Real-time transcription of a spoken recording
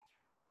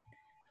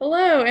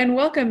Hello and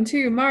welcome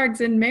to Margs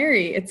and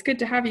Mary. It's good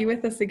to have you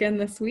with us again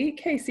this week.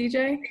 Hey,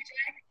 CJ.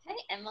 Hey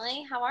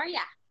Emily, how are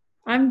ya?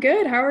 I'm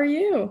good. How are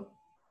you?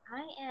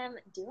 I am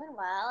doing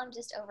well. I'm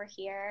just over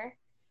here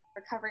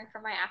recovering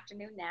from my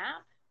afternoon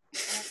nap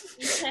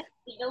and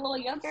eating a little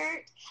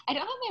yogurt. I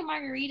don't have my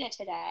margarita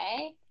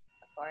today,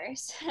 of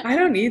course. I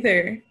don't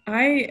either.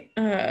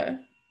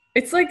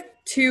 It's like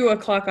 2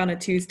 o'clock on a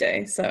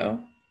Tuesday, so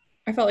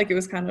I felt like it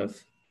was kind of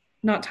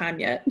not time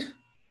yet.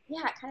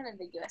 Yeah, kind of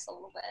ambiguous a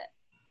little bit,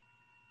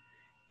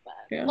 but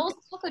Yeah. well,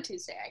 it's Taco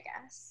Tuesday, I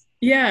guess.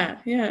 Yeah,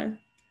 yeah.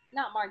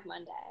 Not Marg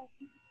Monday.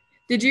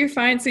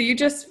 So you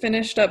just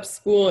finished up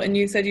school and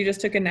you said you just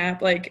took a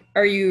nap. Like,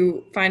 are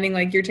you finding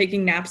like you're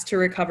taking naps to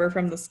recover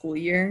from the school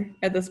year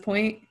at this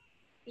point?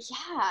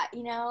 Yeah,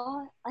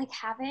 like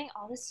having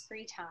all this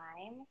free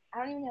time, I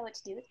don't even know what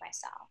to do with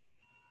myself.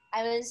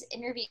 I was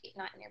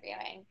not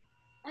interviewing.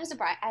 I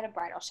had a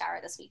bridal shower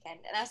this weekend,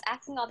 and I was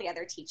asking all the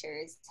other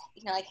teachers,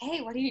 like,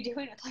 hey, what are you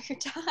doing with all your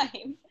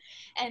time?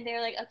 And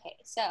they're like, okay,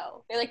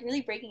 so they're like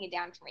really breaking it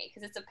down for me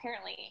because it's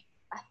apparently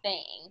a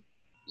thing.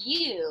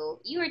 You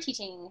are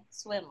teaching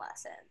swim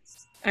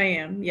lessons, I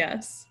am,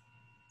 yes.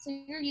 so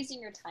you're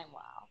using your time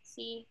well.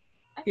 See,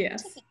 I'm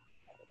Yes. taking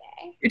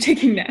every You're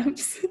taking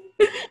naps.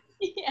 day.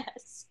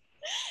 Yes,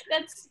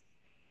 that's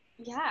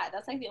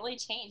that's like the only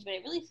change, but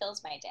it really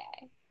fills my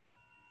day.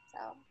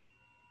 So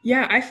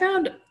Yeah, I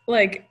found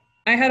like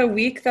I had a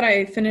week that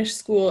I finished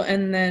school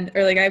and then,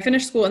 or like I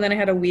finished school and then I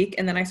had a week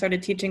and then I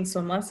started teaching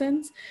swim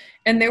lessons.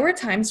 And there were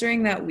times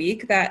during that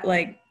week that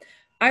like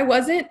I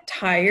wasn't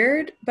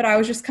tired, but I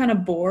was just kind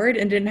of bored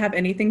and didn't have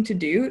anything to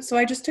do. So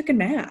I just took a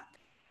nap.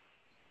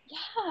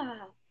 yeah,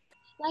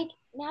 like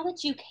now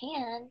that you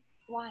can,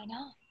 why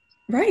not?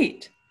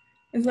 Right.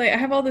 It's like I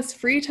have all this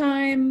free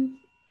time.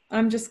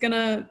 I'm just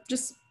gonna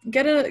just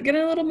get a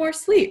little more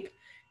sleep.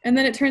 And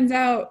then it turns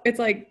out it's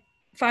like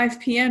 5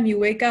 p.m. You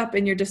wake up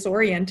and you're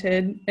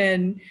disoriented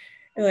and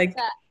you're like,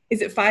 That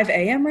is it 5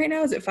 a.m. right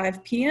now? Is it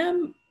 5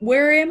 p.m.?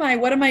 Where am I?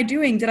 What am I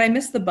doing? Did I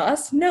miss the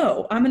bus?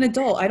 No, I'm an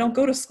adult. I don't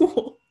go to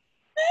school.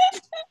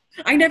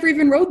 I never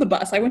even rode the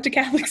bus. I went to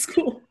Catholic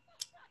school.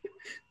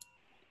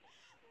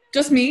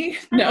 Just me?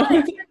 No. I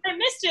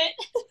missed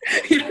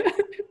it.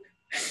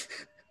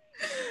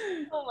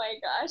 Oh my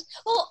gosh.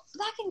 Well,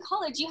 back in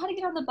college, you had to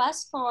get on the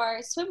bus for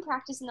swim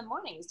practice in the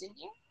mornings, didn't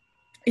you?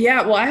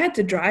 Yeah, well, I had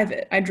to drive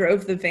it. I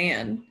drove the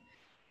van.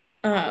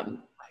 Oh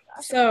Um, my gosh.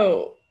 Okay.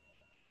 so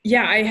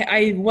yeah,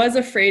 I was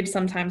afraid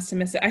sometimes to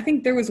miss it. I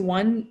think there was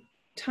one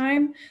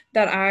time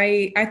that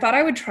I thought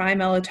I would try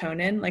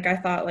melatonin. Like I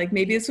thought like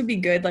maybe this would be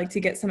good like to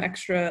get some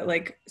extra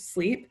like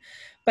sleep.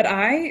 But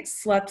I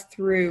slept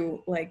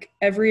through like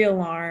every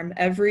alarm,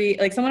 every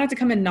like someone had to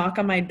come and knock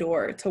on my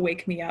door to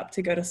wake me up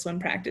to go to swim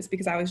practice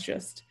because I was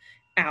just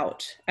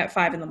out at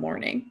 5 in the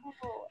morning.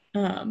 Oh,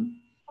 Um,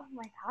 oh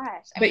my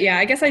gosh. I but yeah,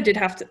 mean, I guess I did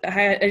have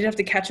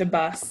to catch a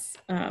bus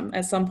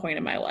at some point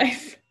in my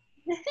life.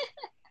 you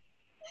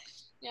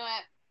know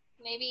what?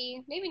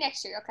 Maybe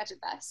next year I'll catch a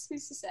bus.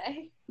 Who's to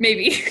say?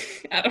 Maybe.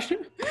 I don't know.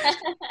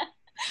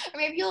 Or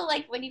maybe you'll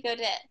like when you go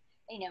to,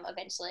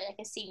 eventually like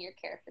a senior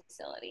care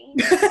facility.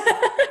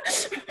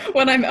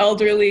 When I'm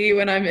elderly,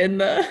 when I'm in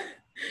the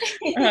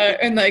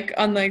and like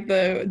on like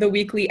the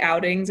weekly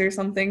outings or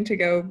something to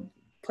go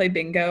play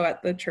bingo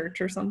at the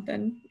church or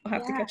something, I'll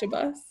have to Yeah. catch a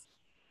bus.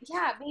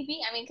 Yeah, maybe.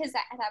 I mean, because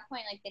at that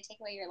point, like they take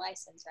away your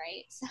license,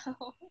 right?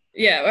 So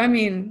Yeah, I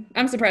mean,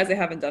 I'm surprised they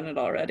haven't done it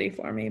already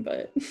for me,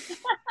 but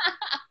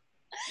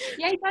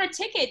yeah, you got a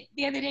ticket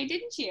the other day,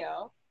 didn't you?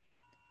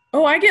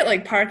 oh, I get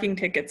like parking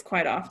tickets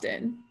quite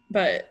often,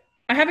 but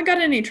I haven't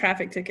gotten any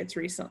traffic tickets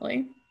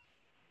recently.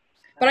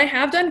 But I Oh,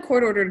 have done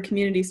court ordered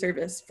community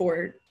service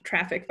for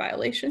traffic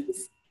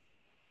violations.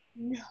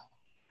 no.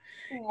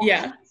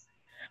 Yeah. What?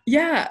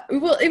 Yeah,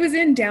 well, it was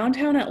in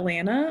downtown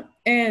Atlanta,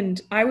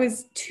 and I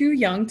was too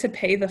young to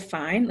pay the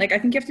fine. Like, I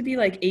think you have to be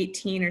like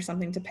 18 or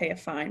something to pay a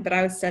fine, but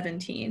I was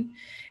 17.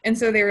 And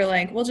so they were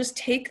like, well, just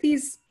take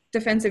these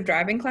defensive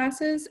driving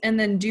classes and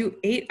then do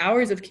 8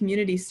 hours of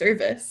community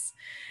service.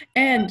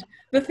 And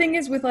the thing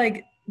is, with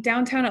like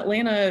downtown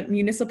Atlanta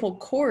municipal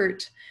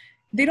court,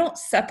 they don't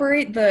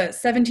separate the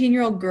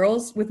 17-year-old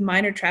girls with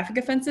minor traffic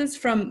offenses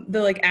from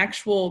the like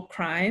actual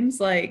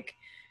crimes. Like,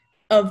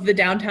 of the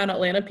downtown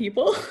Atlanta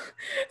people.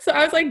 So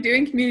I was like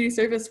doing community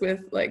service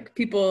with like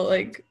people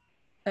like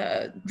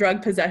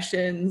drug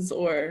possessions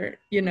or,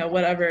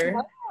 whatever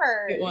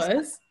it Worse.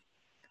 was.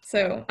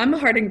 So I'm a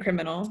hardened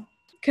criminal,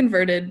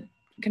 converted.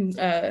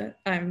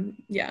 I'm,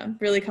 yeah,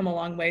 really come a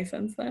long way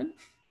since then.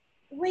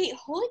 Wait,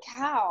 holy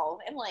cow.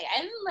 I'm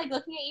like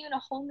looking at you in a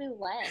whole new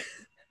lens.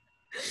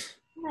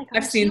 Oh my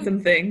I've gosh, seen some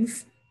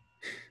things.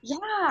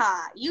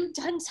 you've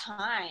done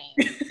time.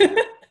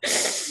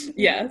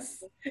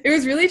 Yes. It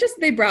was really just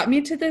they brought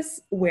me to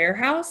this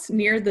warehouse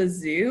near the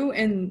zoo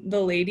and the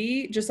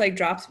lady just like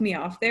dropped me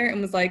off there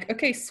and was like,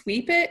 "Okay,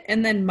 sweep it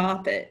and then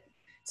mop it."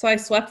 So I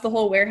swept the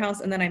whole warehouse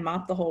and then I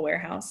mopped the whole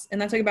warehouse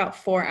and that took about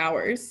 4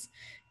 hours.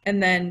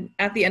 And then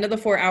at the end of the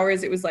 4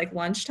 hours, it was like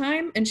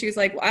lunchtime. And she was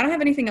like, well, I don't have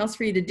anything else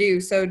for you to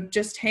do. So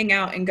just hang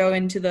out and go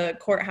into the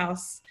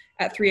courthouse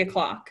at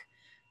 3:00.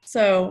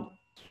 So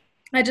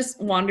I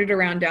just wandered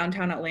around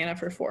downtown Atlanta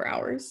for 4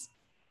 hours.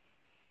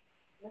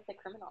 With the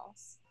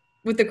criminals.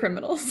 With the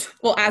criminals.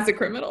 Well, as a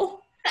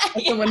criminal.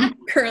 As someone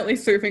currently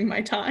serving my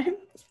time.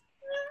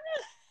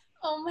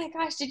 Oh my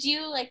gosh. Did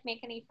you like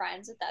make any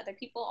friends with the other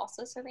people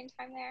also serving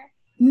time there?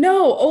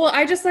 No. Oh,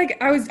 I just like,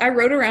 I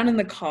rode around in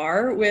the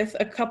car with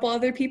a couple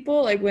other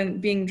people, like when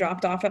being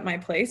dropped off at my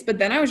place, but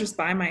then I was just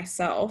by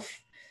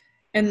myself.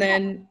 And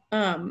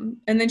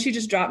then she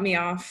just dropped me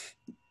off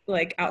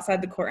like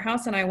outside the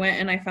courthouse, and I went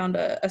and I found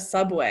a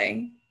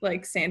Subway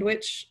like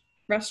sandwich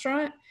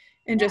restaurant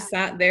and just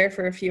sat there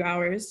for a few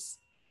hours.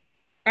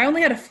 I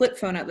only had a flip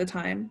phone at the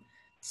time,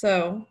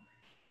 so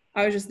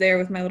I was just there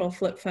with my little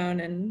flip phone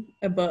and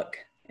a book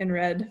and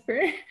read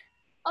for.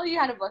 Oh, you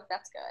had a book.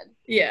 That's good.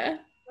 Yeah.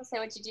 Let's say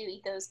what you do: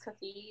 eat those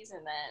cookies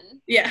and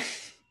then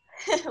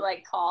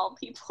like call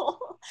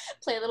people,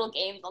 play little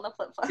games on the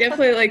flip phone. Yeah,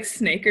 play like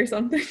Snake or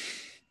something.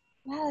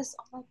 Yes.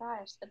 Oh my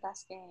gosh, the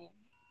best game.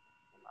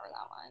 I remember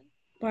that one.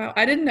 Wow,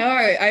 I didn't know.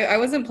 I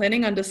wasn't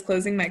planning on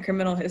disclosing my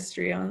criminal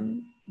history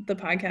on the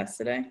podcast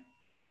today.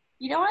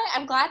 You know what?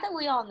 I'm glad that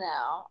we all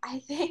know. I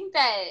think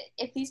that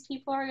if these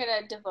people are going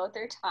to devote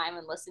their time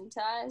and listen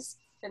to us,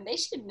 then they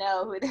should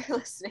know who they're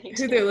listening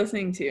to. Who they're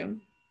listening to.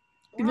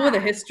 People with a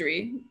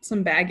history,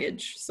 some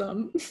baggage,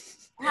 some.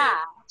 Yeah,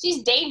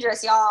 she's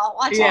dangerous, y'all.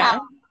 Watch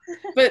out.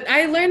 But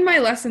I learned my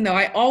lesson, though.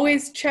 I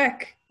always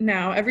check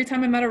now. Every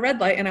time I'm at a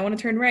red light and I want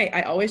to turn right,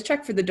 I always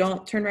check for the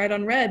don't turn right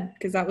on red,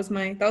 because that was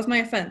my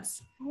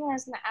offense.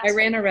 I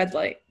ran a red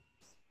light.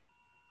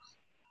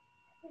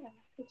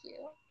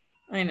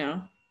 I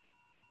know.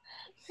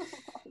 Oh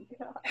my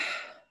God.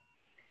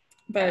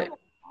 But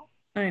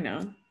I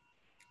know.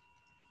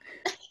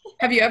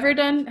 Have you ever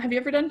done time? Have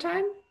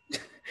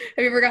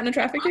you ever gotten a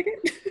traffic ticket?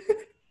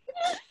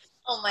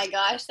 Oh my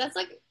gosh,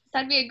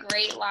 that'd be a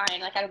great line,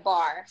 like at a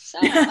bar. So,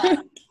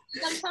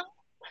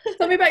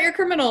 tell me about your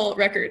criminal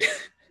record.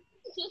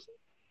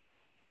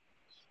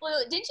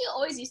 Well, didn't you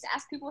always used to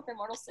ask people what their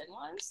mortal sin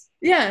was?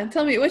 Yeah,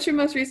 tell me, what's your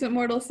most recent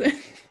mortal sin?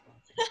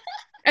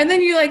 And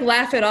then you like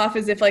laugh it off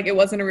as if like it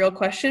wasn't a real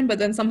question, but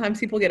then sometimes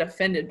people get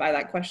offended by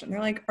that question.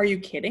 They're like, are you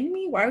kidding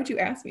me? Why would you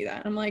ask me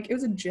that? I'm like, it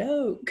was a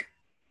joke.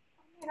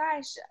 Oh my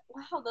gosh.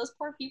 Wow, those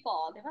poor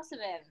people. They must have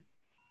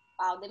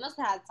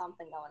had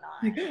something going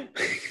on.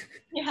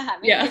 Yeah,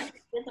 maybe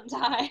they did some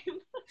time.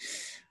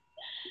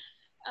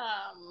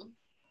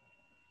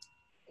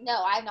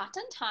 No, I've not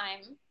done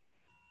time.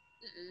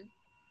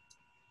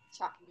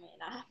 Shockingly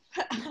enough.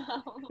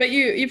 But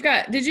you've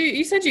got,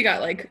 you said you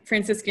got like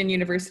Franciscan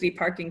University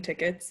parking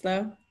tickets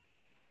though?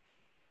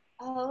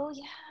 Oh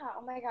yeah,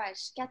 oh my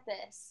gosh, get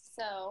this.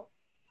 So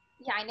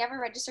yeah, I never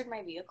registered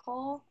my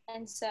vehicle,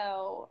 and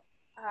so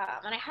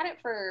and I had it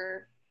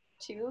for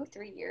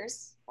 2-3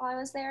 years while I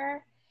was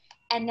there,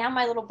 and now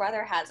my little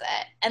brother has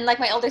it, and like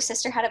my older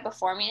sister had it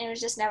before me, and it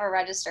was just never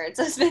registered.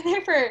 So it's been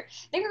there for, I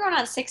think we're going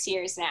on 6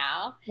 years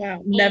now.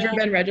 Wow, never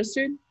been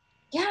registered?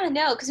 Yeah,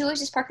 no, because we always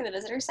just park in the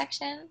visitor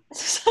section.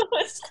 So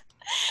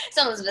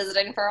someone was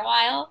visiting for a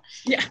while.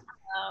 Yeah.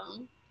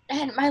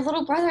 And my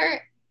little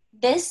brother,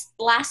 this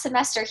last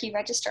semester, he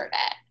registered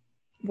it.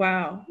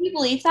 Wow. Can you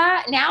believe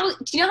that? Now,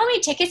 do you know how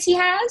many tickets he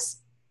has?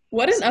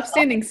 What an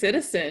upstanding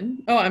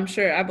citizen. Oh, I'm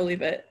sure. I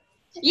believe it.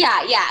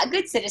 Yeah, a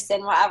good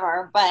citizen,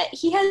 whatever. But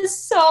he has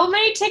so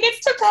many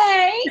tickets to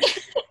pay.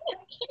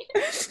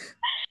 If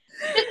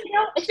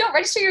you don't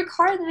register your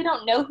car, then they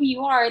don't know who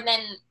you are.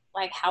 Then,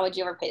 like, how would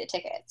you ever pay the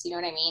tickets? You know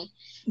what I mean?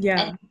 Yeah.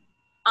 And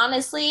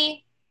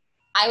honestly,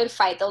 I would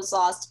fight those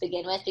laws to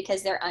begin with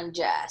because they're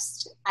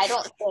unjust. I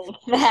don't think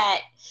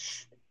that,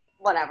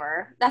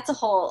 whatever. That's a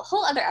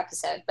whole other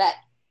episode. But,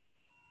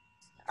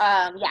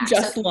 yeah.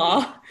 Just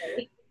law.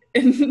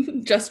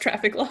 Just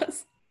traffic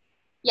laws.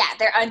 Yeah,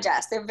 they're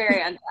unjust. They're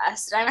very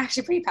unjust. And I'm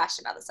actually pretty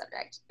passionate about the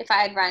subject. If I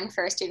had run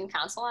for a student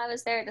council while I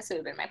was there, this would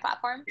have been my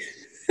platform.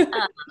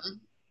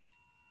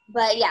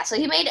 But yeah, so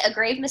he made a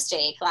grave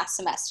mistake last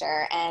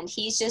semester, and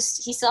he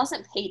still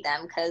hasn't paid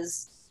them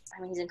because,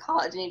 I mean, he's in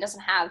college and he doesn't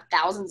have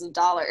thousands of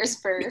dollars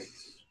for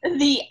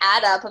the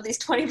add up of these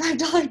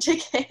 $25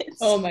 tickets.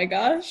 Oh my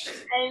gosh.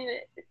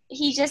 And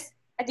he just,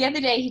 the other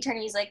day, he turned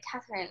and he's like,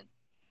 Catherine,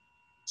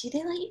 do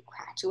they let you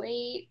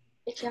graduate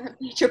if you haven't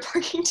paid your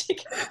parking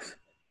ticket?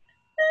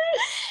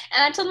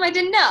 And I told him I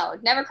didn't know.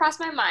 It never crossed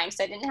my mind,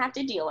 so I didn't have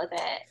to deal with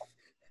it.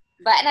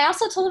 And I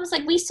also told him, it's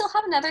like, we still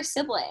have another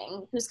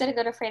sibling who's going to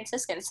go to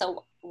Franciscan,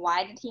 so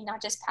why did he not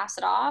just pass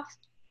it off?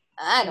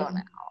 I don't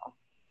know.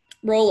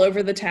 Roll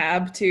over the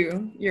tab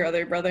to your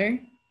other brother.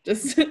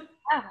 Just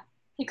yeah,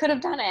 he could have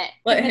done it.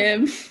 Let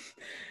him.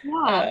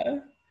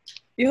 Yeah.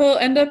 He'll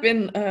end up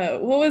in,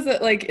 what was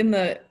it, like in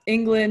the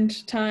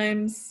England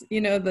times,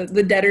 you know,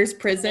 the debtor's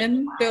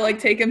prison. They'll like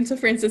take him to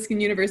Franciscan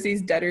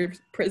University's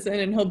debtor's prison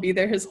and he'll be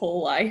there his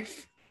whole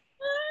life.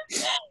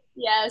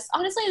 Yes.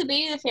 Honestly, the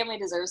baby of the family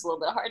deserves a little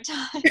bit of hard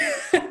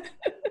time.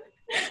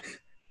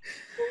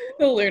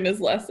 He'll learn his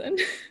lesson.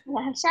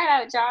 Yeah, shout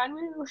out, John.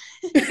 Woo.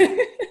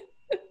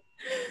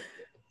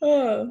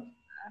 Oh,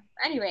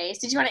 Anyways,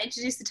 did you want to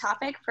introduce the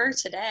topic for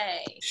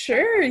today?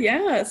 sure.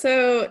 Yeah.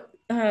 So,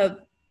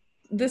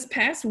 this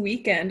past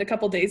weekend, a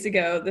couple days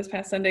ago, this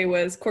past Sunday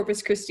was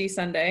Corpus Christi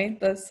Sunday,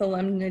 the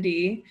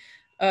solemnity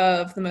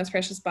of the most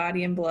precious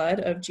body and blood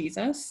of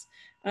Jesus.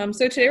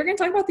 So today we're going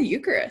to talk about the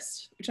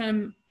Eucharist, which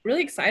I'm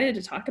really excited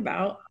to talk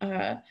about.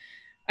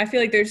 I feel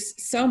like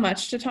there's so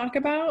much to talk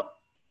about.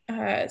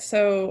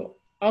 So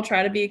I'll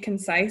try to be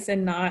concise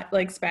and not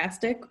like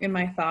spastic in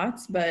my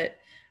thoughts, but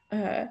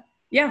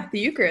yeah, the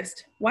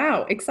Eucharist.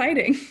 Wow,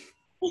 exciting.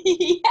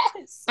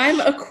 Yes. I'm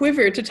a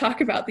quiver to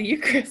talk about the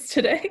Eucharist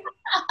today.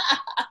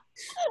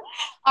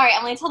 All right,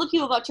 I'm going to tell the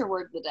people about your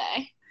word of the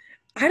day.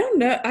 I don't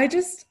know.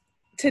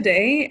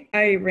 Today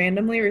I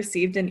randomly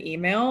received an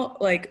email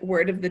like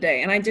word of the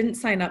day and I didn't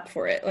sign up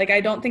for it. Like I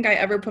don't think I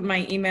ever put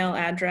my email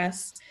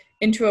address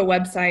into a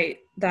website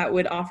that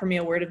would offer me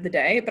a word of the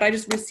day, but I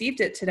just received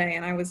it today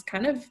and I was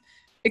kind of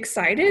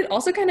excited,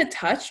 also kind of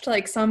touched,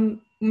 like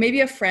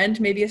maybe a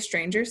friend, maybe a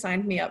stranger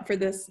signed me up for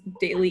this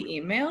daily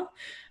email.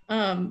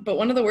 But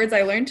one of the words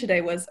I learned today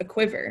was a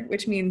quiver,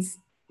 which means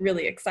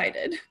really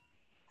excited.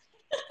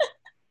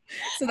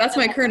 So that's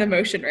my current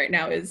emotion right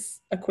now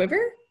is a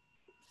quiver.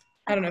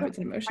 I don't know if it's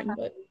an emotion,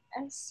 but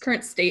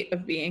current state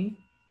of being.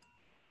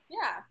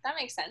 Yeah, that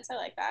makes sense. I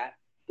like that.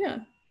 Yeah.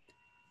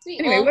 Sweet.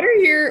 Anyway, what are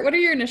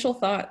your initial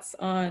thoughts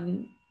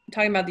on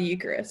talking about the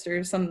Eucharist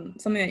or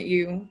something that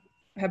you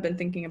have been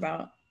thinking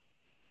about?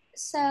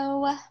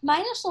 So my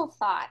initial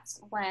thoughts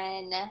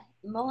when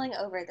mulling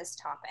over this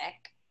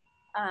topic,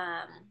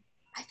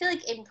 I feel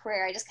like in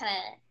prayer, I just kind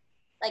of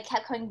like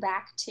kept coming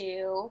back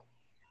to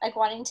like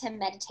wanting to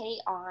meditate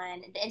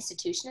on the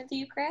institution of the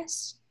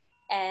Eucharist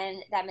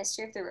and that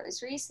mystery of the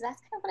Rosary. So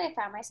that's kind of what I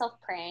found myself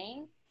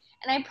praying.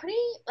 And I'm pretty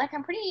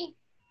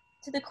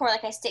to the core,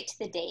 like I stick to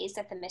the days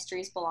that the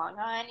mysteries belong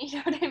on. You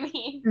know what I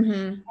mean?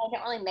 Mm-hmm. I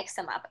don't really mix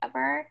them up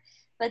ever.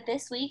 But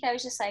this week I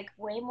was just like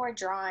way more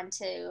drawn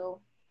to,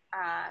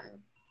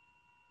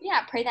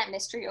 pray that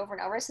mystery over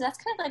and over. So that's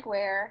kind of like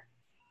where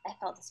I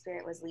felt the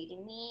Spirit was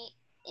leading me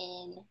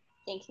in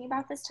thinking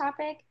about this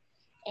topic.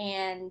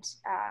 And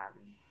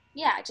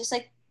just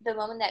like the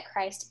moment that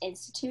Christ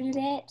instituted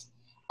it,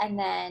 and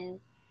then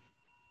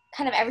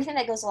kind of everything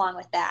that goes along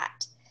with that.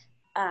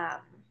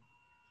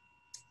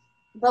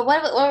 But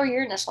what were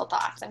your initial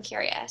thoughts? I'm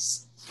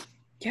curious.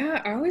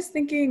 Yeah, I was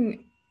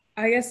thinking,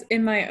 I guess,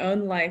 in my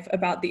own life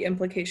about the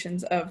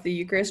implications of the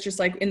Eucharist, just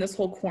like in this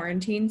whole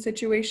quarantine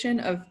situation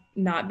of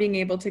not being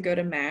able to go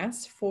to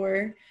Mass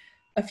for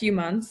a few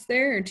months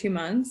there or 2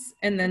 months,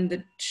 and then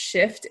the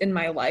shift in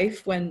my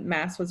life when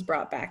Mass was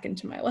brought back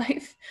into my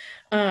life.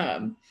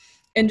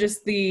 And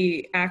just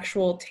the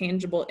actual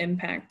tangible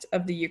impact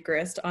of the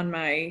Eucharist on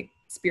my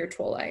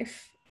spiritual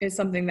life is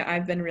something that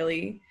I've been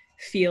really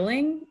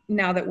feeling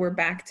now that we're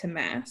back to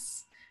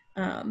Mass.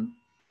 And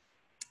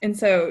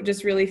so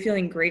just really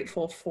feeling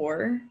grateful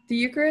for the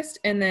Eucharist.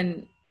 And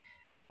then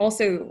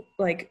also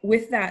like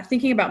with that,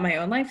 thinking about my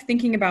own life,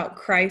 thinking about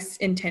Christ's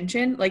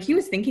intention, like he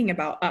was thinking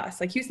about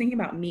us, like he was thinking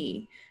about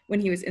me when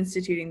he was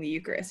instituting the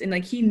Eucharist. And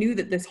like he knew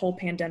that this whole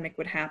pandemic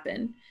would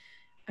happen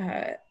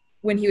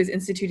when he was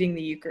instituting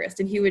the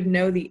Eucharist, and he would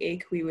know the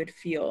ache we would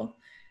feel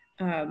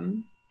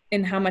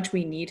and how much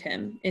we need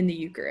him in the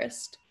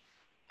Eucharist.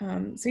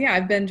 So yeah,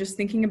 I've been just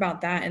thinking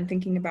about that and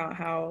thinking about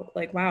how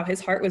like, wow,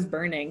 his heart was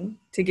burning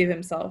to give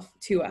himself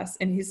to us.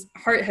 And his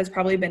heart has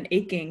probably been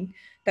aching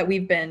that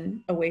we've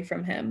been away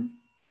from him,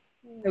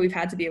 that we've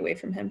had to be away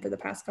from him for the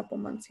past couple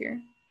months here.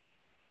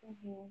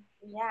 Mm-hmm.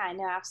 Yeah,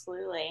 no,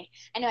 absolutely.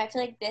 I know, I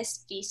feel like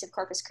this Feast of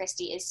Corpus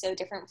Christi is so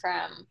different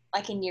from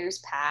like in years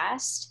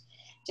past,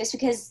 just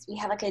because we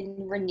have like a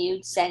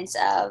renewed sense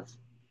of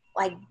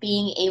like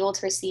being able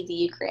to receive the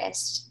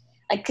Eucharist.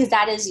 Like, because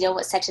that is,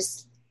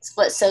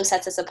 what so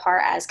sets us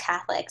apart as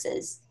Catholics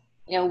is,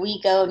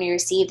 we go and we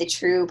receive the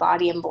true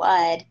body and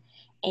blood,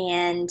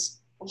 and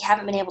we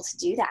haven't been able to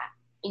do that.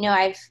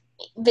 I've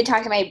been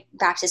talking to my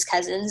Baptist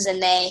cousins,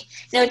 and they,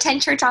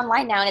 attend church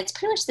online now, and it's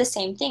pretty much the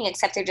same thing,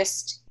 except they're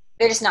just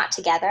not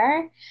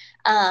together.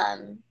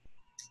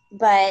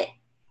 But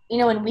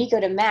when we go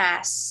to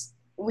Mass,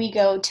 we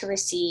go to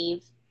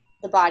receive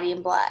the body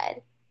and blood,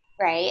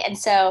 right? And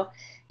so,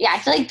 yeah, I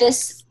feel like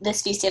this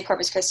Feast of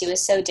Corpus Christi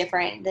was so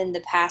different than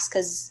the past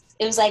because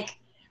it was like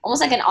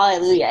almost like an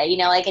Alleluia,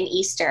 like an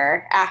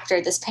Easter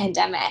after this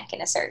pandemic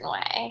in a certain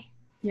way.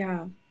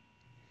 Yeah.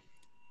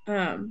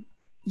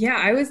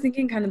 Yeah, I was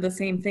thinking kind of the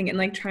same thing and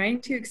like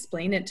trying to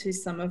explain it to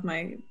some of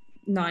my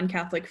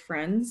non-Catholic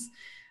friends.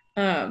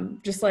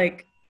 Just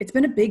like, it's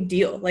been a big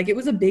deal. Like it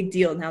was a big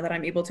deal now that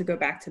I'm able to go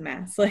back to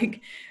Mass. Like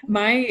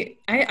I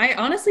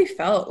honestly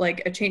felt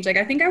like a change. Like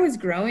I think I was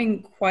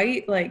growing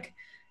quite like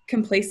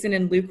complacent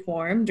and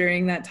lukewarm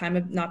during that time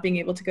of not being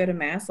able to go to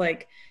Mass.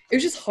 Like it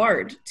was just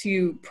hard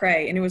to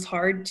pray and it was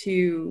hard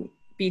to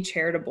be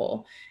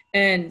charitable.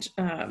 And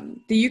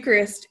the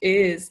Eucharist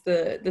is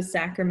the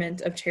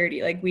sacrament of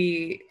charity. Like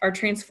we are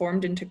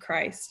transformed into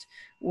Christ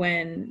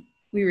when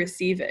we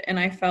receive it. And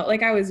I felt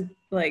like I was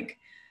like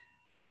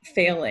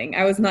failing.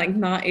 I was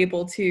not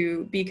able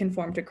to be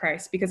conformed to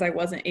Christ because I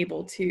wasn't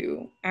able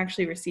to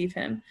actually receive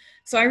him.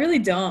 So I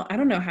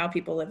don't know how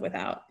people live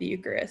without the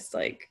Eucharist.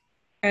 Like,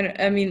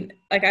 I mean,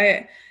 like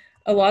a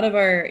lot of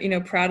our,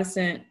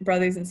 Protestant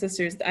brothers and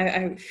sisters,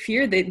 I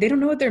fear they don't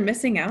know what they're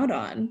missing out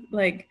on.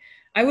 Like,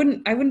 I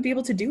wouldn't be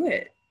able to do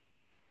it.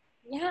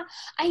 Yeah,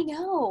 I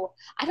know.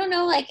 I don't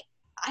know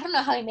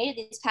how he made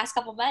it these past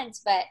couple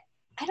months, but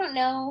I don't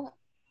know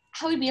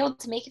how he'd be able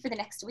to make it for the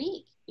next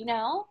week, you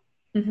know?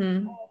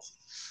 Mm-hmm.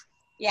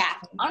 Yeah,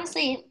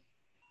 honestly,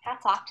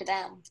 hats off to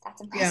them.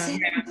 That's Yeah.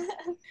 impressive.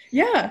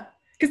 Yeah.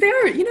 Because they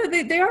are,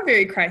 they are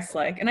very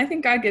Christ-like. And I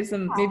think God gives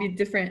them maybe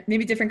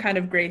different kind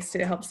of grace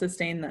to help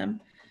sustain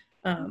them.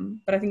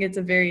 But I think it's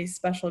a very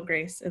special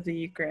grace of the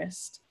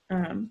Eucharist.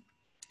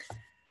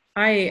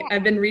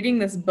 I've been reading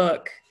this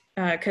book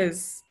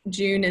because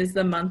June is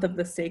the month of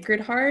the Sacred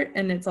Heart,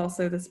 and it's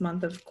also this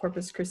month of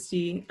Corpus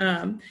Christi.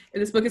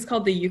 This book is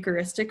called The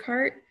Eucharistic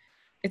Heart.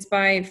 It's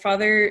by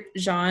Father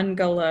Jean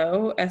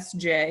Galot,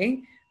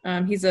 S.J.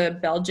 He's a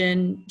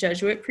Belgian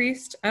Jesuit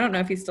priest. I don't know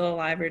if he's still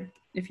alive or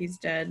if he's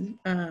dead.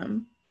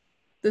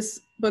 This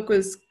book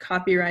was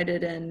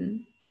copyrighted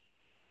in,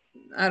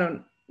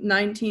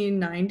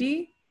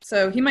 1990,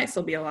 so he might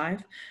still be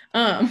alive.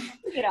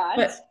 Good odds.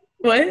 But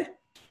what?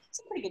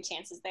 Some pretty good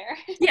chances there.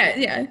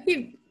 Yeah.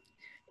 He,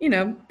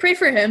 pray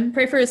for him,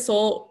 pray for his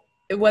soul,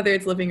 whether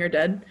it's living or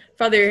dead.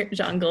 Father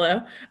Jean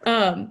Galot.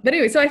 But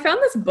anyway, so I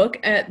found this book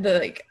at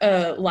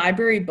the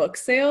library book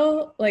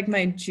sale, like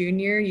my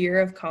junior year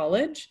of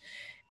college.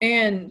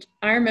 And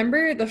I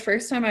remember the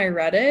first time I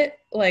read it,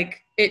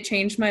 like it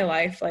changed my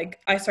life. Like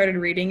I started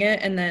reading it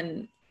and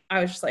then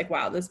I was just like,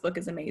 wow, this book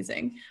is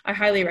amazing. I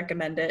highly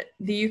recommend it.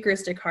 The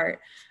Eucharistic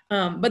Heart.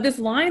 But this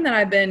line that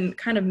I've been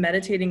kind of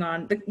meditating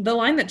on, the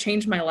line that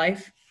changed my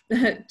life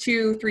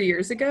 2-3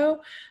 years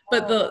ago,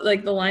 but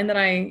the line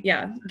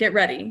that get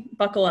ready,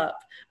 buckle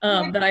up,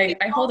 that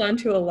I hold on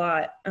to a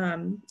lot,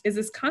 is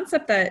this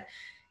concept that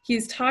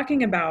he's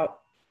talking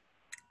about.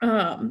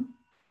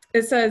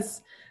 It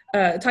says,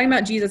 talking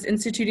about Jesus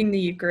instituting the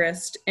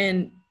Eucharist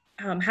and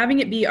having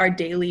it be our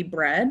daily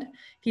bread.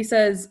 He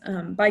says,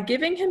 by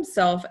giving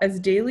himself as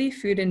daily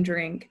food and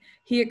drink,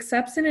 he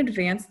accepts in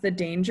advance the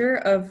danger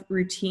of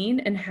routine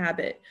and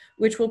habit,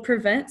 which will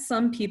prevent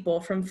some people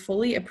from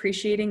fully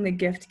appreciating the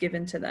gift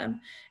given to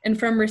them and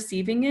from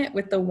receiving it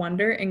with the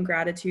wonder and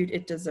gratitude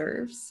it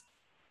deserves.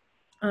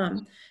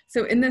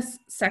 So in this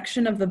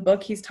section of the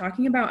book, he's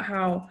talking about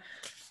how,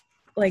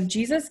 like,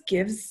 Jesus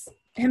gives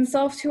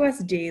himself to us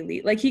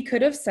daily. Like he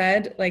could have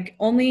said, like,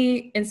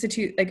 only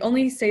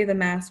say the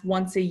mass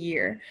once a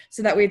year,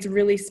 so that way it's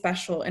really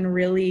special and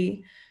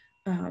really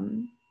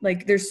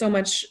like there's so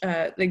much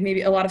like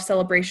maybe a lot of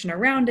celebration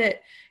around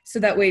it, so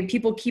that way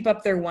people keep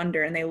up their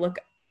wonder and they look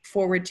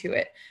forward to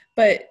it.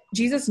 But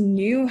Jesus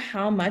knew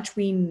how much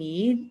we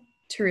need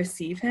to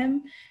receive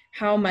him,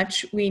 how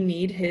much we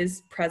need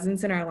his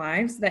presence in our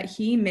lives, that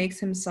he makes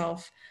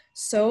himself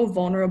so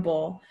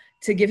vulnerable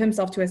to give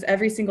himself to us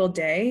every single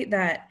day,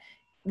 that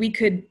we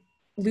could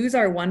lose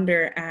our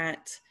wonder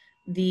at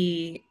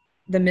the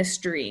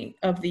mystery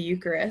of the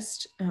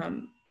Eucharist.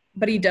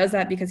 But he does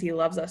that because he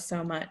loves us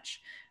so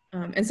much.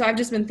 And so I've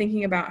just been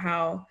thinking about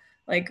how,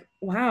 like,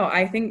 wow,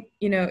 I think,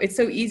 it's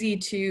so easy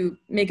to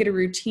make it a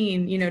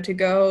routine, to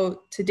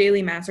go to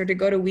daily mass or to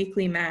go to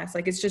weekly mass.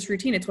 Like, it's just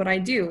routine. It's what I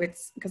do.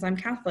 It's because I'm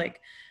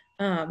Catholic.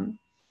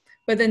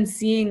 But then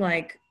seeing,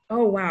 like,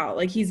 oh, wow,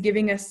 like he's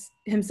giving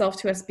himself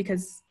to us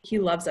because he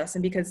loves us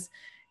and because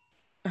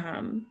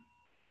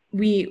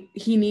we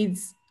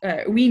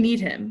need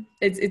him.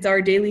 It's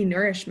our daily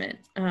nourishment.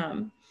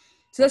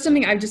 So that's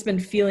something I've just been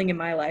feeling in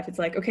my life. It's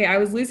like, okay, I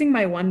was losing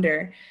my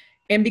wonder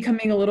and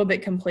becoming a little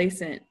bit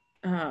complacent.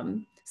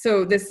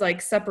 So this, like,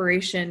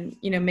 separation,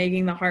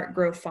 making the heart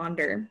grow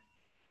fonder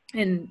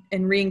and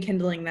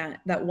rekindling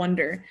that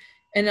wonder,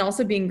 and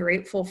also being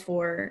grateful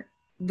for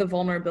the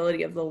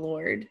vulnerability of the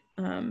Lord,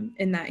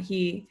 in that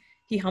he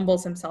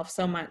humbles himself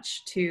so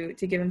much to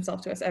give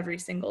himself to us every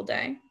single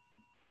day.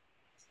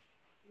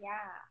 Yeah.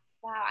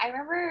 Wow. I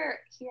remember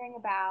hearing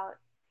about,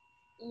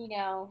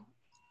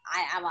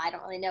 I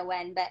don't really know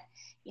when, but,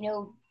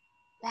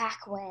 back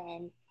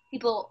when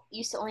people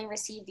used to only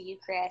receive the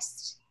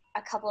Eucharist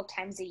a couple of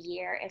times a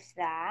year, if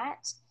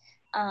that.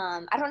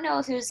 I don't know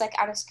if it was like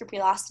out of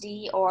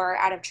scrupulosity or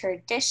out of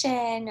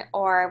tradition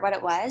or what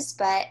it was,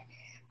 but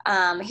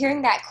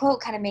hearing that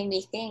quote kind of made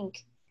me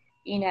think,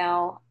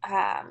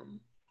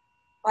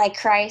 like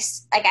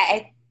Christ, like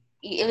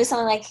it was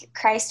something like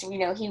Christ,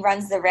 he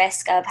runs the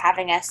risk of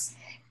having us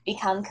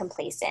become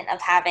complacent,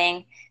 of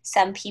having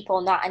some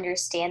people not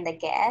understand the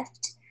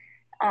gift.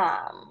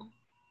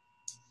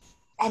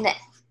 And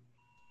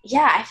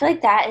yeah, I feel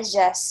like that is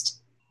just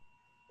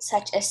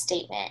such a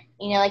statement,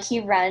 like he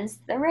runs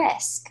the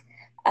risk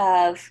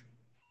of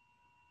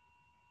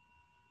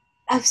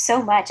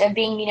so much, of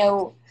being,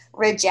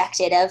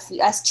 rejected, of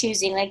us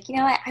choosing, like,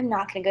 what, I'm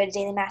not going to go to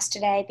daily mass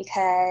today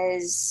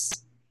because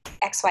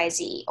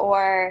XYZ,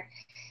 or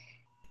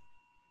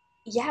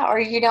Yeah, or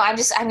I'm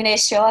gonna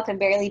show up and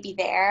barely be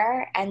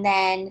there and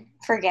then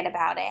forget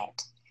about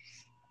it.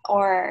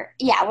 Or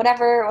yeah,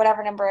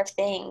 whatever number of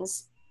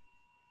things.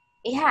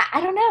 Yeah,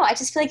 I don't know. I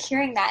just feel like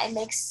hearing that it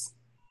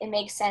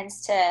makes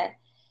sense to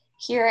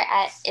hear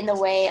it in the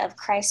way of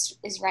Christ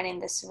is running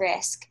this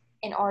risk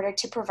in order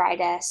to provide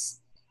us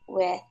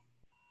with,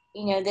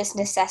 this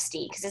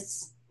necessity,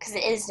 because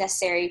it is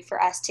necessary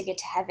for us to get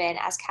to heaven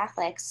as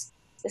Catholics.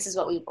 This is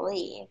what we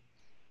believe.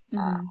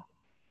 Uh, Hmm.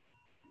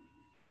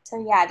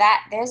 so yeah,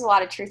 that there's a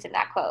lot of truth in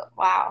that quote.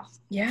 Wow.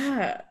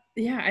 Yeah.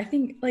 Yeah. I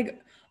think like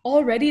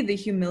already the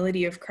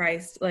humility of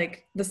Christ,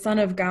 like the Son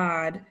of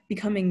God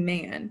becoming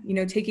man,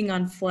 taking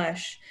on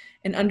flesh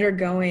and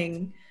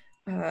undergoing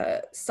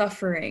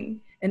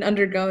suffering and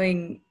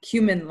undergoing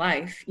human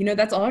life,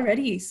 that's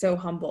already so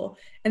humble.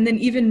 And then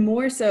even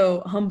more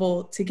so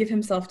humble to give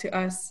himself to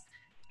us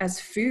as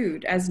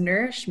food, as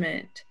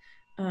nourishment.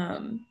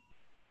 Um,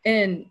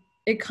 and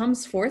it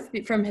comes forth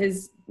from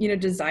his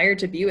desire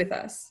to be with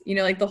us,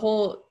 like the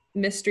whole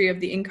mystery of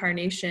the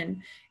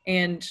incarnation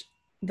and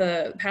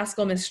the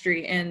Paschal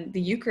mystery and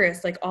the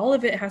Eucharist, like all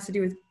of it has to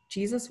do with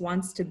Jesus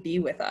wants to be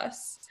with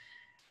us.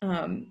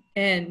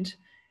 And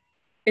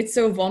it's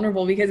so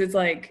vulnerable because it's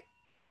like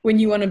when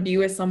you want to be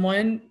with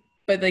someone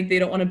but like they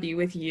don't want to be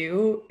with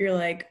you, you're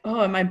like,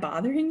 oh, am I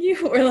bothering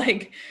you? Or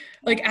like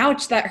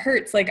ouch, that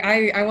hurts. Like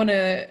I want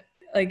to,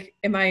 like,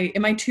 am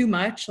I too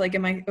much? Like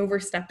am I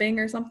overstepping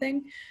or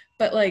something?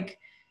 But like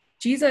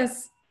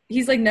Jesus,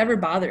 he's like never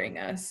bothering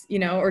us,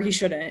 or he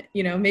shouldn't.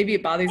 Maybe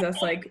it bothers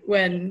us like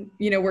when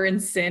we're in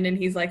sin and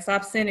he's like,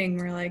 stop sinning,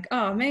 we're like,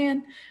 oh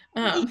man.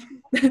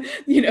 um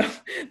you know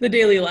the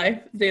daily life,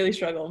 daily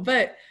struggle.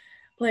 But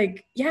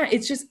like, yeah,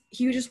 it's just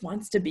he just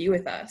wants to be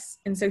with us,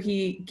 and so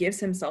he gives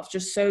himself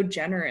just so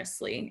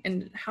generously.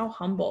 And how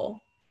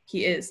humble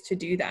he is to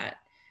do that.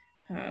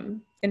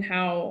 And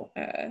how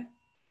I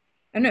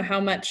don't know how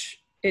much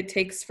it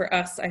takes for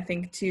us, I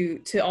think,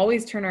 to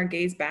always turn our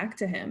gaze back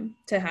to him,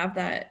 to have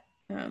that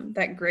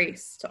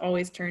grace to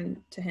always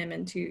turn to him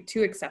and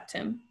to accept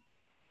him.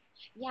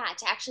 Yeah,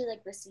 to actually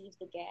like receive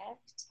the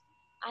gift.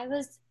 I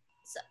was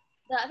so,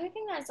 the other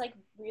thing that's like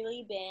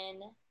really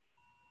been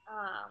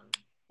um,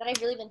 that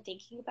I've really been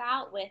thinking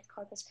about with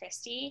Corpus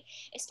Christi,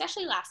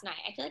 especially last night.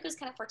 I feel like it was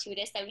kind of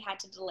fortuitous that we had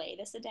to delay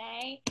this a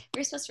day. We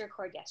were supposed to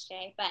record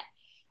yesterday, but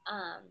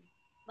um,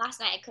 last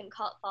night I couldn't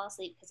fall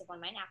asleep because of one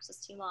of my naps was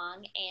too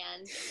long,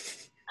 and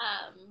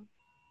um,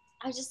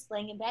 I was just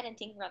laying in bed and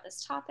thinking about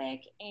this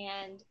topic.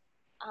 And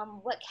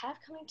what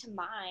kept coming to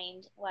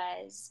mind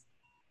was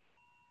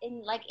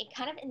in like it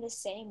kind of in the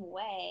same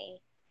way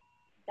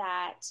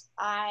that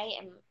I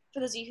am. For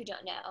those of you who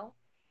don't know,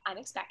 I'm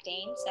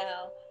expecting, so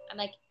I'm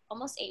like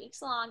almost 8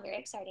 weeks along, very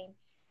exciting.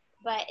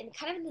 But in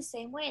kind of in the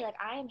same way, like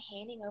I am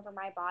handing over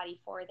my body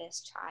for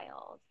this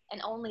child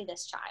and only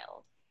this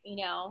child,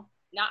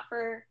 not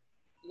for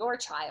your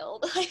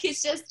child. Like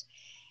it's just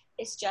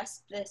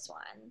this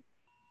one.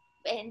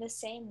 But in the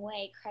same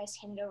way, Christ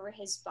handed over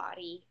his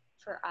body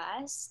for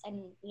us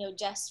and,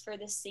 just for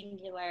the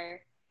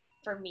singular,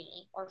 for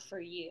me or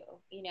for you,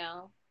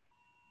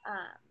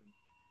 Um,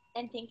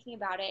 and thinking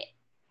about it,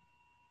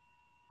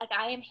 like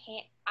I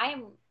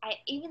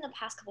even the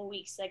past couple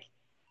weeks, like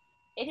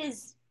it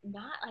is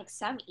not like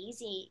some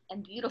easy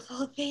and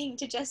beautiful thing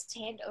to just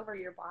hand over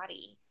your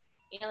body.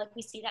 Like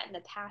we see that in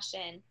the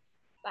Passion,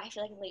 but I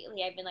feel like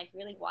lately I've been like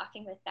really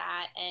walking with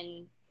that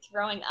and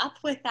throwing up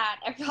with that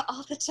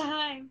all the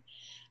time.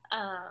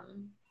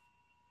 Um,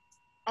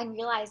 I'm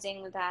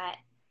realizing that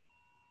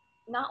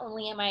not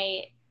only am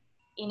I,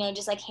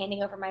 just like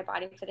handing over my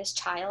body for this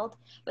child,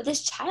 but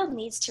this child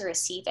needs to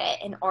receive it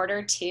in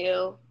order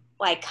to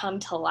like come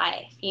to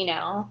life.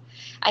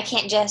 I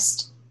can't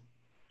just,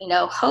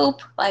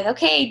 hope like,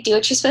 okay, do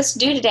what you're supposed to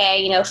do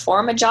today,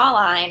 form a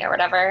jawline or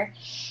whatever.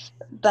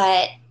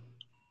 But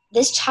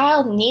this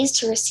child needs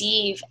to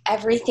receive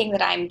everything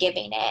that I'm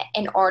giving it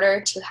in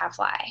order to have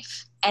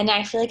life. And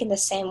I feel like in the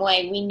same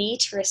way, we need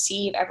to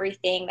receive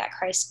everything that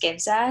Christ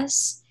gives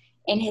us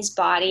in his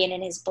body and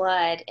in his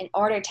blood in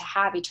order to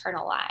have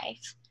eternal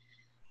life.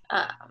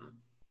 Um,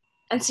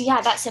 and so,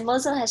 yeah, that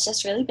symbolism has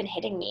just really been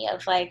hitting me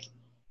of like,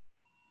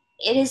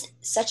 it is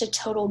such a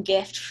total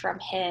gift from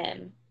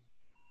him.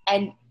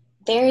 And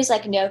there is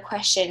like no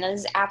question, it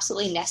is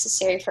absolutely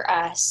necessary for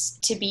us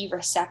to be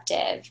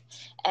receptive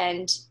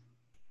and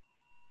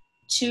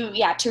to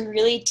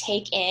really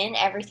take in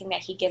everything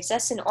that he gives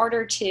us in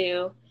order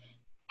to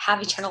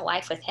have eternal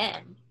life with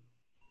him.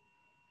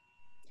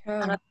 I don't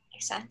know Yeah, if that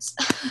makes sense.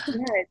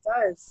 yeah, it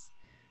does.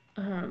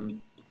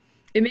 um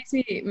it makes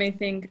me may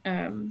think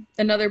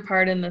another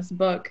part in this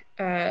book,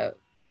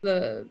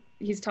 the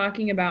he's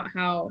talking about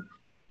how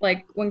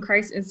like when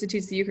Christ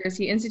institutes the Eucharist,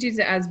 he institutes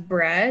it as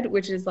bread,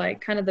 which is like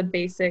kind of the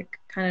basic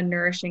kind of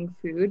nourishing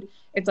food.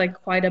 It's like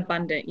quite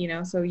abundant,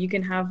 so you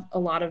can have a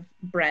lot of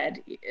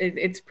bread.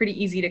 It's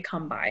pretty easy to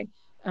come by.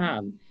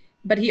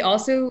 But he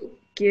also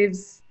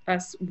gives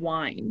us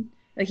wine.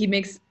 Like he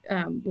makes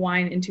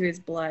wine into his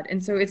blood.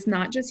 And so it's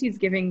not just he's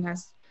giving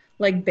us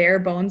like bare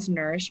bones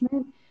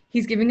nourishment.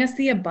 he's giving us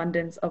the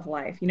abundance of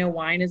life. You know,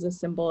 wine is a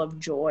symbol of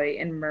joy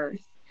and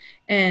mirth.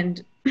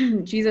 And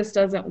Jesus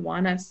doesn't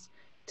want us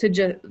to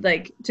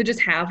just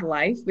have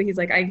life, but he's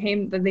like, I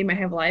came that they might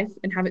have life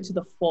and have it to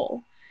the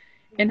full.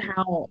 And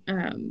how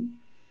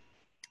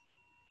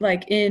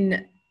like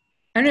in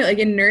I don't know, like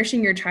in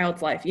nourishing your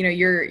child's life, you know,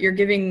 you're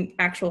giving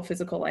actual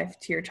physical life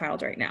to your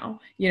child right now,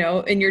 you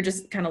know, and you're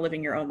just kind of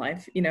living your own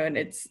life, you know, and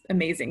it's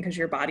amazing because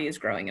your body is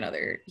growing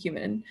another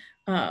human,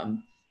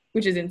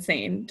 which is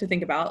insane to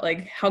think about,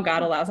 like how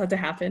God allows that to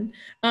happen.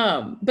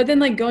 But then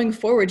like going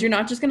forward, you're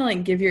not just gonna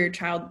like give your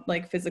child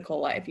like physical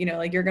life, you know,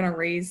 like you're gonna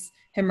raise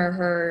him or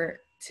her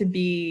to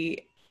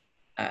be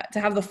to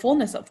have the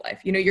fullness of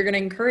life. You know, you're going to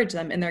encourage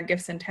them in their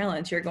gifts and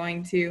talents. You're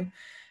going to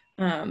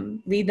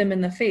lead them in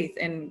the faith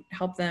and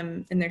help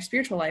them in their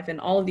spiritual life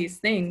and all of these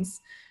things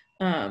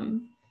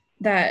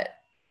that,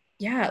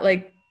 yeah,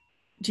 like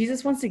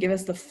Jesus wants to give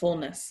us the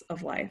fullness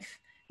of life,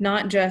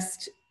 not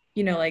just,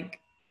 you know, like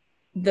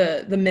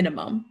the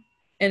minimum.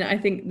 And I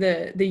think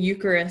the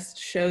Eucharist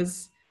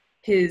shows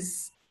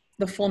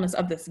the fullness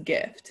of this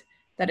gift,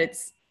 that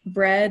it's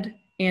bread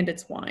and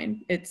it's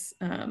wine, it's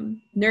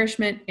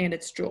nourishment and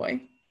it's joy.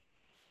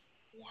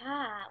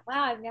 Yeah.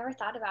 Wow. I've never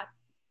thought about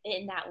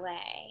it in that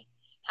way.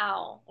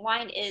 How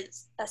wine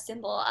is a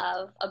symbol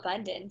of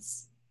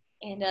abundance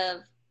and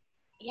of,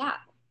 yeah,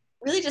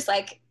 really just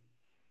like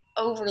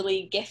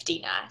overly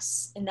gifting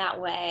us in that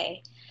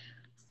way.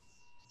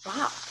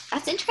 Wow.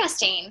 That's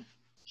interesting.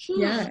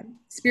 Yeah.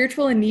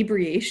 Spiritual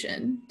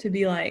inebriation, to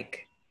be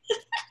like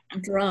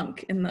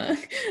drunk in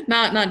the,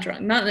 not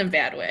drunk, not in a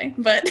bad way,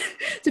 but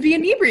to be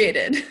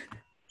inebriated.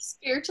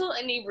 Spiritual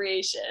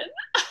inebriation.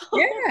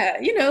 Yeah,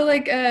 you know,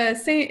 like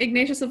Saint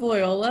Ignatius of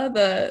Loyola,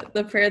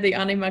 the prayer, the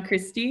Anima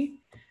Christi.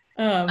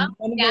 Oh,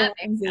 One of yeah,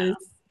 the lines is,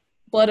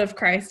 "Blood of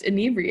Christ,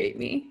 inebriate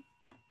me."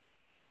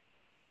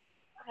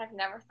 I've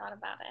never thought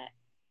about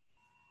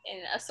it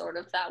in a sort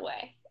of that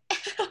way.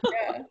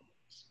 Yeah,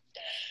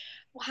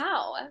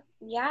 Wow.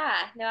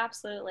 Yeah, no,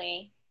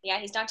 absolutely. Yeah,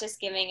 he's not just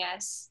giving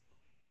us,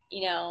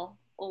 you know,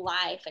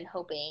 life and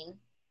hoping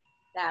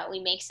that we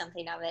make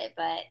something of it,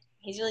 but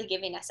he's really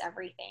giving us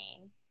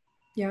everything.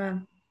 yeah,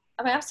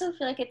 I also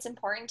feel like it's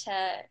important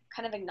to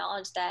kind of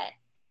acknowledge that,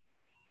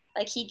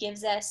 like, he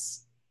gives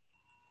us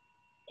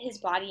his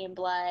body and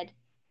blood,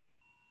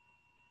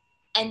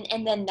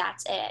 and then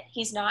that's it.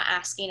 He's not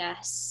asking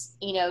us,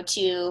 you know,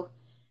 to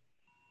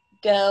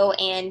go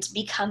and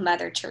become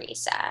Mother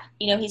Teresa.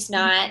 You know, he's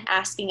not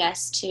asking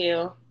us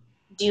to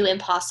do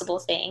impossible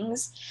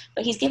things,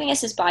 but he's giving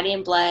us his body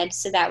and blood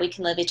so that we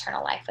can live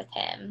eternal life with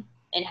him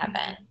in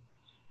heaven.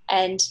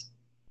 And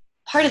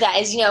part of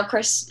that is, you know, of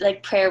course,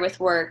 like prayer with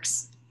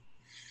works.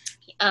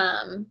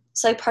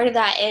 So like part of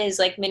that is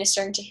like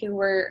ministering to who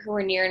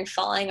we're near and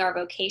following our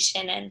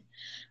vocation and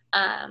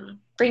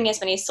bringing as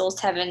many souls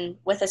to heaven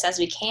with us as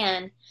we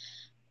can.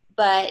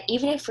 But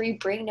even if we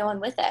bring no one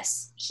with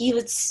us, he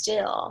would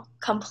still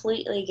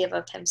completely give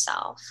up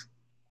himself.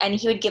 And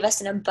he would give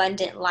us an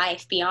abundant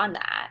life beyond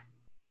that,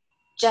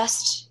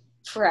 just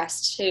for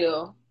us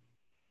to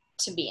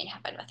be in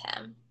heaven with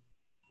him.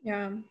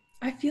 yeah.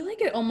 I feel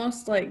like it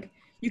almost like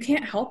you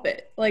can't help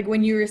it. Like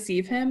when you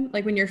receive him,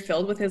 like when you're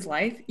filled with his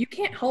life, you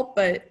can't help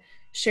but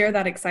share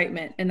that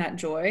excitement and that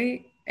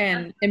joy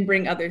and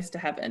bring others to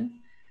heaven.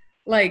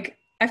 Like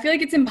I feel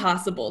like it's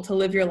impossible to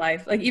live your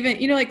life like,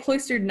 even, you know, like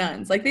cloistered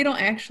nuns, like they don't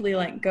actually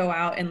like go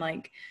out and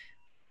like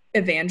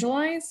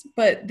evangelize,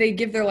 but they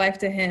give their life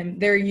to him.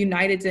 They're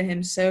united to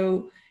him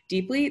so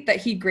deeply that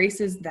he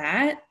graces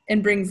that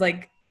and brings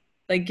like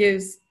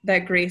gives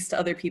that grace to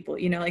other people,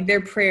 you know, like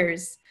their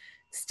prayers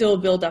still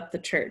build up the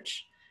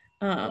church.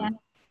 Yeah.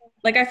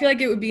 Like I feel like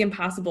it would be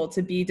impossible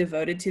to be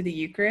devoted to the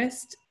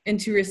Eucharist and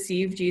to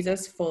receive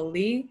Jesus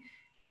fully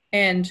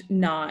and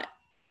not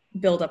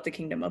build up the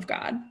kingdom of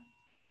God.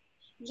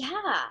 Yeah.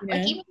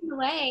 Like Yeah. even in the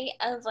way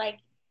of like,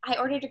 I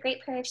ordered a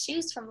great pair of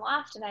shoes from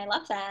Loft and I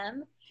love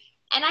them.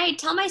 And I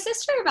tell my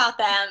sister about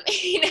them,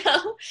 you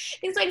know?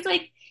 It's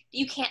like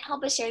you can't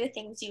help but share the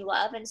things you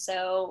love. And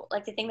so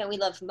like the thing that we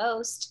love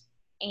most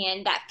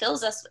and that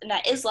fills us and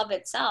that is love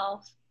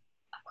itself,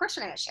 of course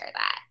we're gonna share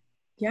that.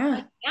 Yeah.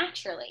 Like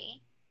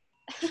naturally.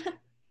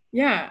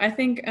 Yeah. I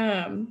think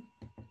I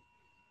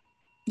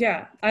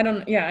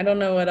don't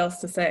know what else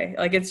to say.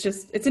 Like it's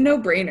a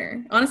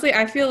no-brainer. Honestly,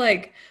 I feel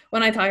like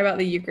when I talk about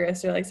the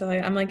Eucharist or like stuff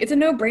like, I'm like, it's a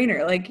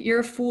no-brainer. Like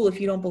you're a fool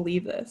if you don't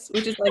believe this,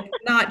 which is like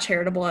not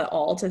charitable at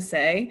all to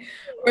say.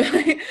 Or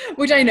like,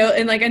 which I know,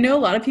 and like I know a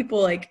lot of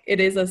people, like it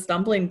is a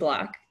stumbling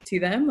block to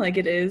them. Like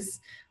it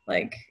is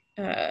like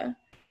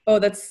oh,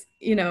 that's,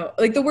 you know,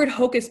 like the word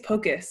hocus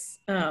pocus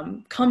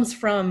comes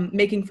from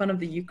making fun of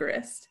the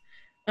Eucharist.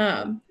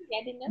 Yeah,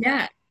 I didn't know Yeah.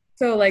 that.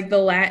 So like the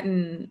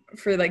Latin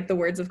for like the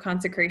words of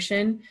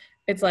consecration,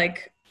 it's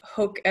like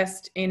hoc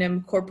est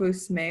enim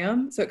corpus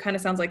meum. So it kind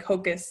of sounds like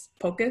hocus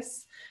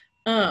pocus.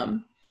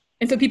 And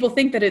so people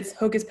think that it's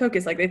hocus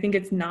pocus, like they think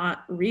it's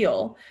not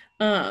real.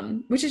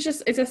 Which is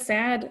just, it's a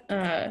sad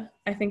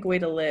I think way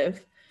to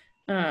live.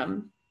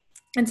 Um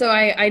And so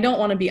I don't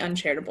want to be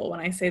uncharitable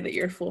when I say that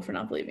you're a fool for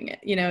not believing it.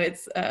 You know,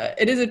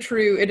 it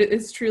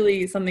is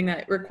truly something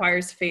that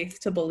requires faith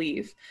to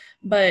believe.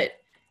 But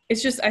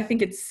it's just, I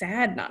think it's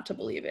sad not to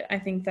believe it. I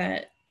think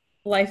that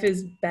life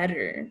is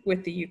better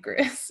with the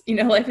Eucharist. You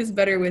know, life is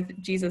better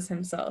with Jesus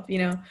himself. You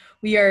know,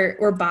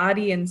 we're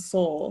body and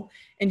soul,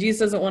 and Jesus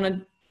doesn't want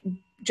to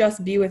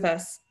just be with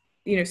us,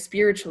 you know,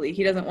 spiritually.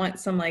 He doesn't want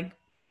some like,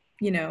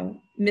 you know,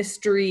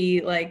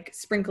 mystery like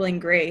sprinkling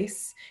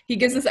grace. He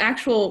gives us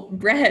actual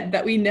bread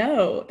that we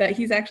know that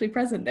he's actually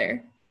present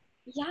there.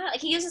 Yeah, like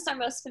he gives us our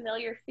most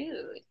familiar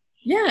food, and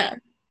Yeah.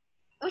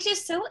 which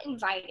is so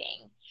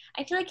inviting.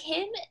 I feel like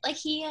him, like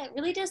he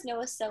really does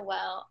know us so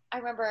well. I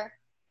remember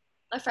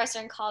my professor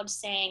in college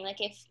saying, like,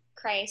 if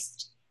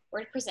Christ were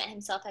to present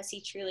himself as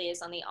he truly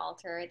is on the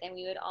altar, then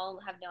we would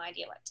all have no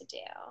idea what to do.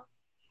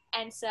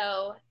 And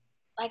so,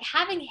 like,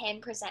 having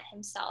him present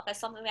himself as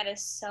something that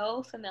is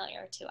so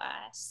familiar to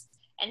us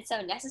and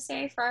so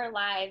necessary for our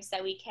lives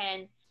that we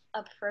can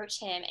approach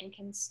him and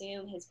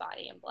consume his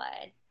body and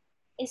blood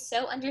is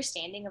so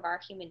understanding of our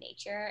human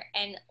nature,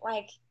 and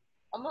like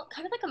almost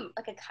kind of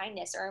like a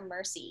kindness or a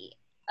mercy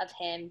of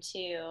him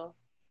to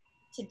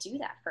do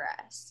that for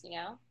us, you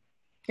know?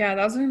 Yeah,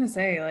 that was what I was gonna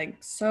say. Like,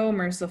 so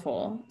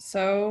merciful.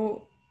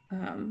 So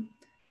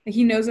like,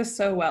 he knows us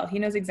so well. He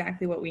knows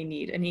exactly what we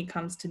need, and he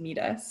comes to meet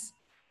us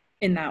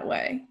in that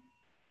way.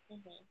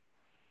 Mm-hmm.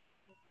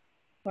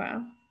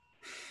 Wow.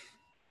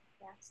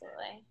 Yeah,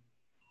 absolutely.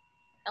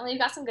 Emily,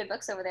 you've got some good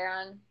books over there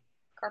on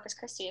Corpus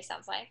Christi, it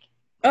sounds like.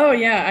 Oh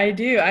yeah, I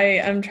do.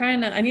 I'm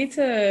trying to I need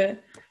to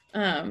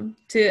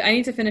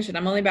finish it.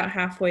 I'm only about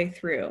halfway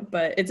through,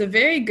 but it's a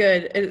very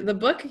good the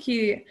book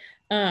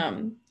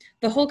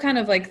the whole kind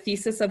of like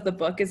thesis of the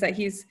book is that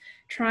he's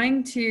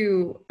trying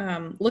to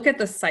look at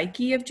the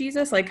psyche of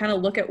Jesus, like kind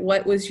of look at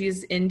what was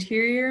Jesus'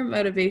 interior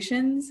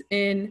motivations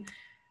in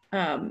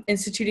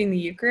instituting the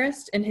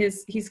Eucharist, and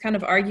he's kind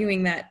of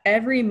arguing that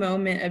every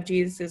moment of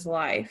Jesus's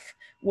life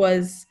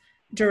was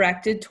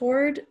directed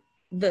toward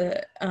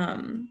the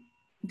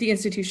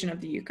institution of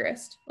the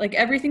Eucharist. Like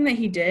everything that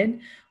he did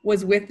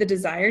was with the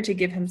desire to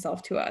give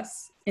himself to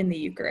us in the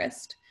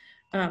Eucharist.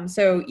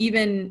 So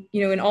even,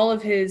 you know, in all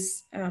of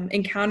his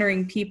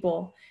encountering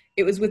people,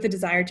 it was with the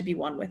desire to be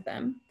one with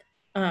them.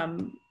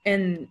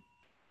 And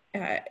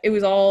it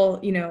was all,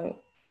 you know,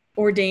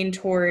 ordained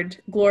toward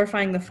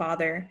glorifying the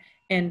Father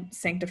and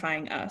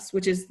sanctifying us,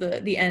 which is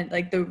the end,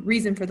 like the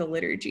reason for the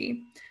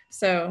liturgy.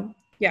 So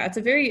yeah, it's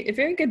a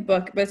very good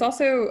book, but it's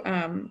also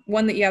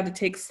one that you have to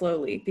take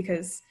slowly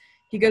because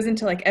he goes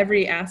into like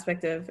every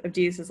aspect of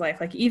Jesus's life.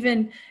 Like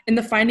even in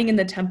the finding in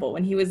the temple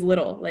when he was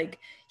little, like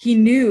he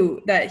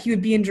knew that he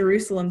would be in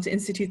Jerusalem to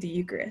institute the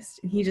Eucharist,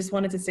 and he just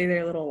wanted to stay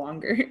there a little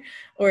longer.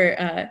 Or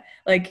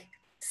like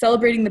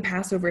celebrating the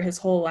Passover his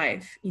whole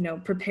life, you know,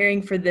 preparing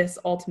for this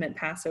ultimate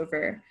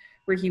Passover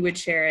where he would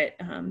share it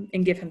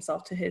and give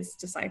himself to his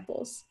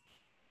disciples.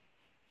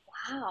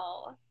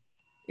 Wow.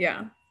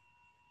 Yeah.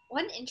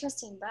 What an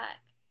interesting book.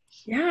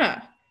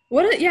 Yeah.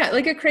 What a, yeah,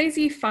 like a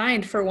crazy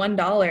find for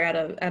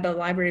 $1 at a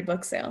library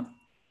book sale.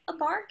 A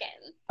bargain.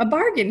 A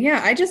bargain.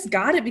 Yeah, I just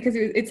got it because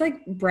it's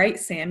like bright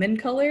salmon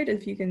colored,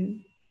 if you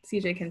can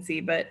CJ can see,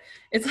 but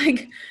it's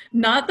like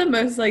not the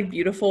most like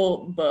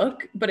beautiful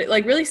book, but it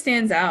like really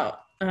stands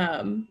out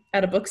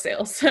at a book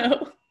sale.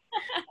 So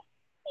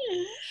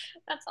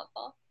That's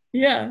helpful.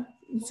 yeah,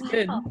 it's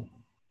good. Wow.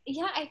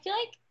 Yeah, I feel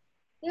like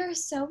there are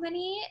so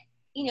many,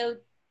 you know,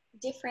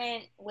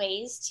 different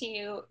ways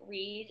to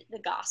read the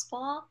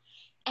gospel.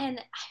 And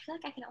I feel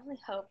like I can only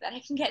hope that I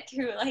can get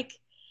through like,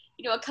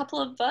 you know, a couple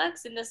of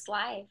books in this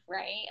life,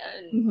 right?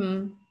 And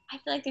Hmm. I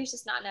feel like there's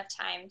just not enough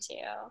time to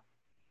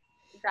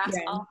grasp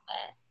Yeah. all of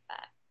it.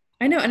 But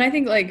I know. And I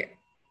think like,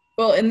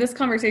 well, in this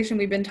conversation,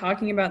 we've been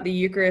talking about the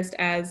Eucharist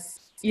as,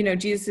 you know,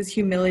 Jesus's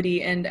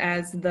humility and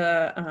as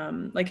the,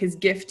 like his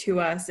gift to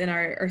us and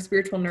our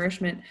spiritual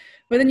nourishment.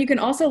 But then you can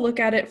also look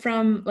at it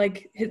from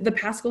like the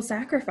Paschal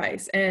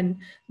sacrifice and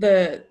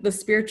the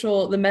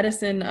spiritual, the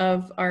medicine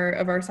of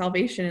our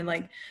salvation. And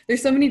like,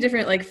 there's so many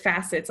different like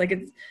facets. Like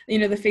it's, you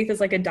know, the faith is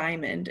like a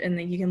diamond, and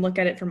then you can look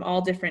at it from all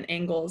different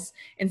angles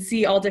and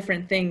see all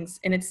different things.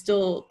 And it's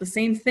still the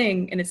same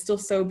thing. And it's still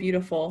so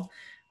beautiful.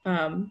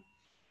 Um,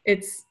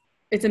 it's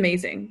it's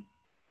amazing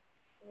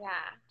yeah,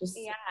 just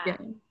yeah. yeah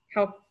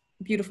how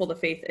beautiful the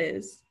faith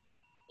is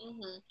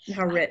and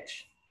how I,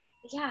 rich.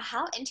 yeah,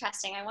 how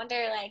interesting. I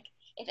wonder, like,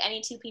 if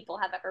any two people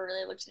have ever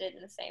really looked at it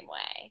in the same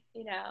way,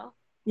 you know?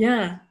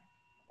 Yeah,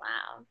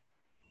 Wow.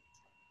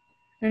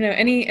 I don't know,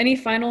 any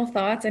final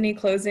thoughts, any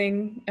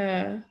closing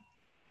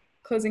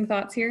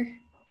thoughts here?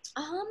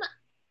 Um,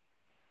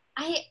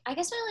 I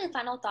guess my only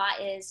final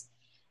thought is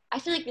I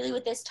feel like really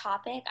with this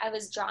topic, I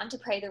was drawn to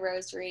pray the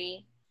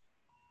rosary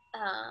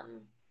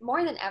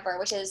more than ever,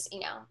 which is, you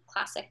know,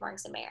 classic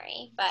Marks and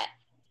Mary. But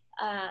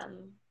um,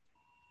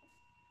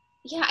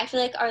 yeah, I feel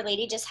like Our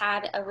Lady just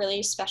had a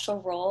really special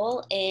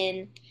role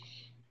in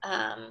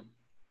um,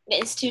 the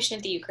institution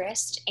of the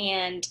Eucharist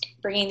and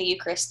bringing the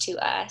Eucharist to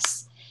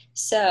us.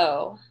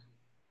 So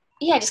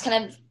yeah, just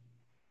kind of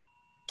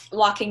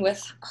walking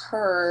with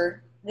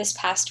her this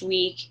past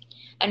week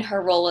and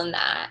her role in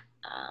that,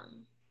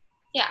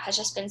 yeah, has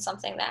just been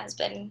something that has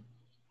been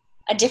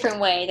a different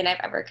way than I've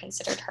ever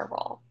considered her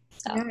role.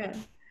 So Yeah.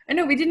 I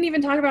know we didn't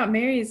even talk about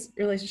Mary's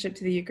relationship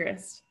to the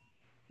Eucharist.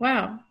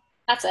 Wow.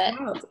 that's it.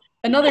 Wow.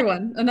 Another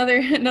one, another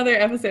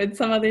episode,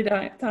 some other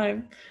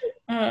time.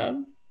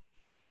 Um,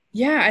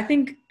 yeah, I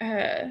think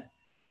yeah,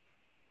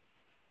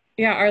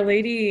 Our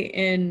Lady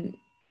in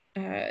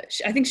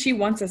I think she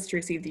wants us to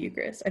receive the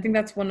Eucharist. I think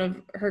that's one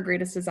of her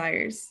greatest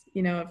desires,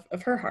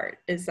 of her heart,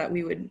 is that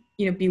we would,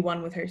 be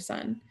one with her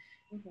son.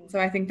 Mm-hmm. So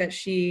I think that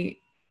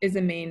she is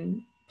a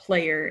main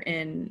player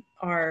in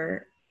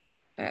our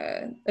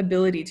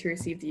ability to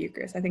receive the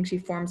Eucharist. I think she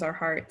forms our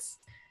hearts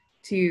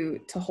to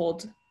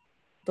hold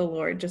the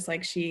Lord, just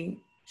like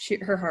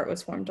her heart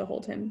was formed to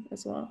hold him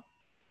as well.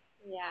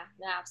 Yeah,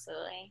 no,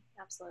 absolutely.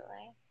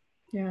 Absolutely.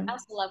 Yeah. I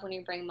also love when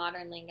you bring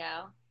modern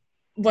lingo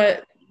to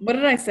our. What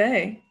did I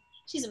say?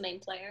 She's a main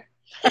player.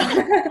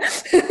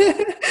 I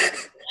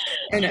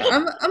know.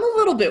 I'm a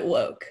little bit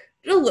woke.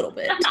 A little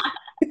bit.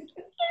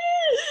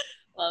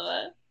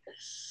 Love it.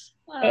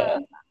 Uh,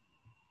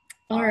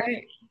 all All right.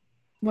 right.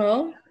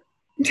 Well,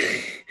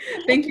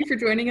 thank you for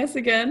joining us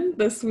again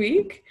this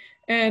week.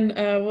 And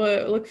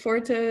we'll look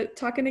forward to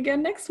talking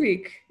again next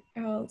week.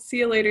 I'll see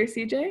you later,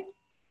 CJ.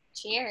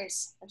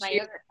 Cheers with my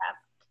Cheers. yogurt cup.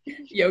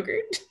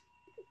 Yogurt.